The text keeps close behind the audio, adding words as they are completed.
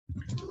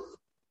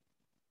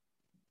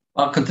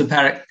Welcome to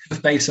Perek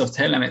base of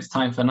Tehillim. It's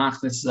time for Nach.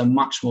 This is a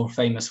much more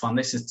famous one.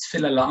 This is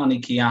Tefillah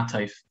La'ani Ki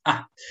Yatov.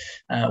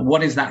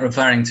 What is that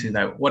referring to,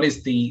 though? What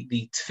is the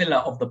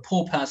Tefillah of the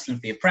poor person,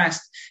 of the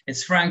oppressed?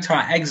 It's referring to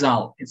our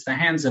exile. It's the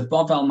hands of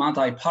Bovel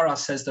Madai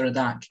Paras, says the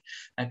Radak.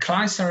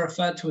 Klais are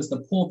referred to as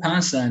the poor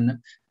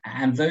person,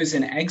 and those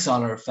in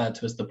exile are referred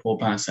to as the poor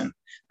person.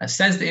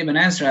 Says the Ibn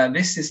Ezra,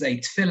 this is a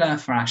Tefillah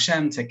for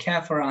Hashem to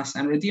care for us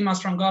and redeem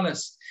us from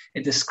Golus.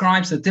 It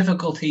describes the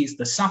difficulties,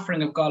 the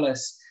suffering of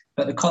Golus.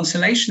 But the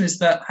consolation is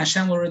that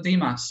Hashem will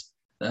redeem us.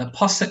 The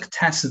Pasuk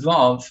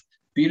Tesvav,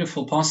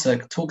 beautiful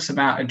Pasuk, talks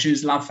about a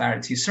Jew's love for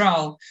Eretz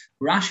Yisrael.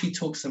 Rashi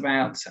talks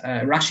about,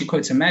 Rashi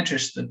quotes a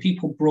medrash, the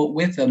people brought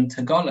with them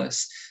to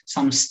Golus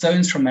some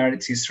stones from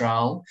Eretz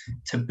Yisrael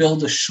to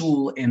build a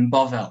shul in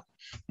Bavel.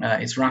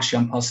 It's Rashi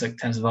on Pasuk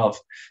Tezvav.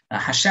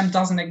 Hashem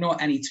doesn't ignore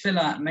any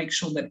tefillah, make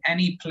sure that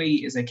any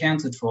plea is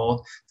accounted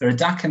for. The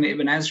Radak and the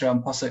Ibn Ezra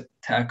on Pasuk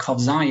Kov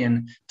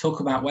Zayin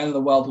talk about whether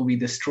the world will be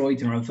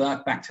destroyed and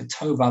revert back to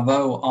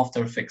Tovavo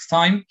after a fixed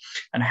time,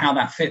 and how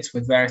that fits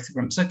with various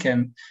different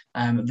psukim.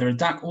 The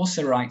Radak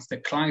also writes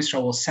that Klal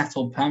Yisrael will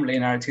settle permanently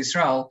in Eretz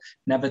Yisrael,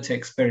 never to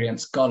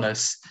experience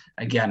Golus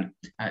again.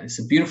 It's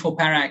a beautiful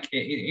perek.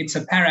 It's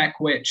a perek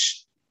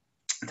which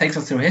takes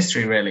us through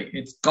history, really.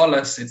 It's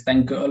Golus, it's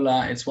then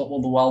Geula, it's what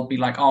will the world be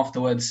like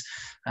afterwards.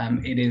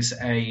 It is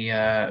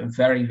a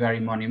very, very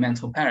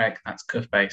monumental perek. That's Kuf Beis.